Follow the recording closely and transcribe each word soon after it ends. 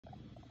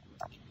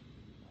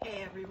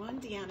Hey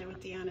everyone, Deanna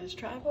with Deanna's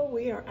Travel.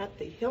 We are at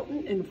the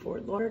Hilton in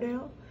Fort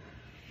Lauderdale.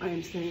 I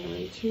am staying in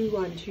room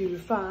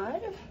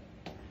 2125.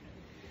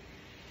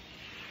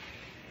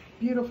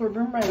 Beautiful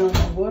room right on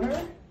the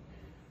water.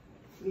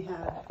 We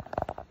have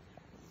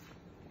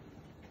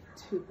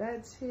 2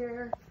 beds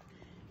here.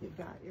 You've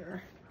got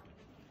your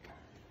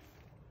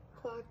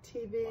clock,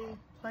 TV,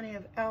 plenty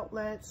of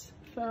outlets,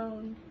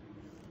 phone.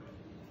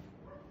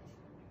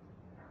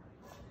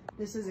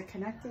 This is a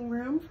connecting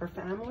room for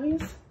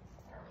families.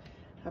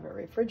 Have a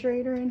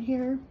refrigerator in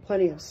here,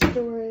 plenty of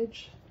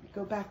storage.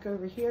 Go back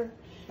over here,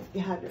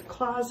 you have your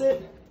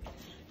closet.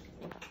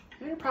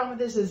 The only problem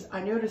with this is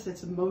I noticed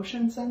it's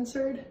motion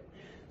censored.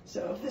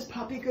 So if this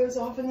puppy goes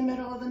off in the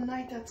middle of the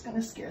night, that's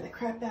gonna scare the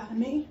crap out of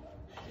me.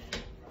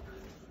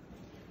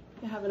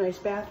 You have a nice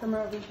bathroom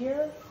over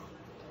here,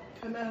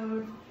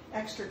 commode,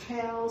 extra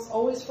towels.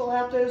 Always fill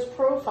out those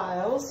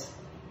profiles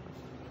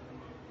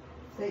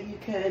that you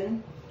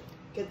can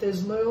get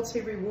those loyalty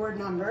reward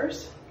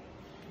numbers.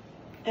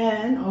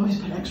 And always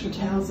put extra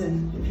towels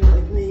in if you're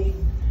like me.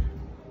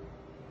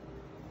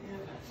 You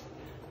have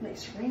a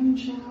nice rain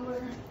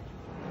shower.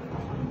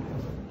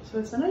 So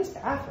it's a nice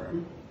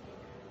bathroom.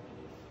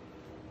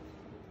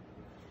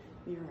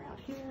 Mirror out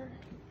here.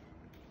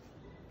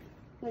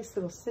 Nice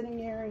little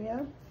sitting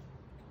area.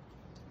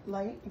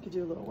 Light, you could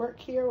do a little work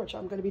here, which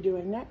I'm gonna be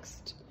doing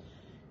next.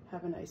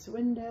 Have a nice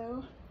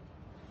window.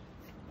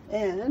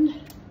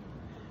 And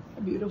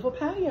a beautiful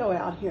patio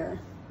out here.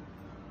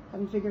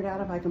 Haven't figured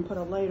out if I can put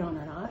a light on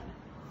or not.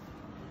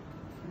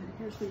 And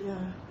here's the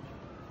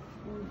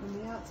one from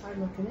the outside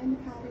looking in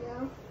the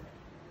patio.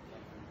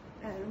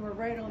 And we're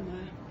right on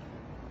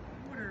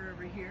the water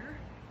over here.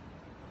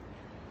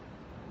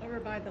 Over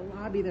by the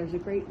lobby, there's a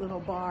great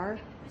little bar.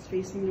 It's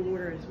facing the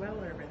water as well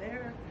over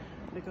there.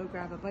 I'm gonna go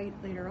grab a bite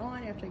later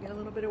on after I get a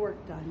little bit of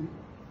work done.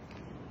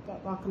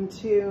 But welcome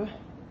to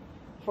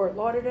Fort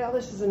Lauderdale.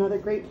 This is another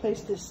great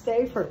place to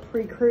stay for a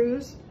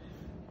pre-cruise.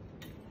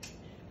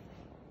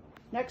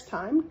 Next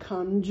time,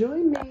 come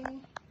join me.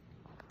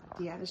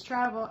 Deanna's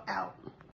Travel out.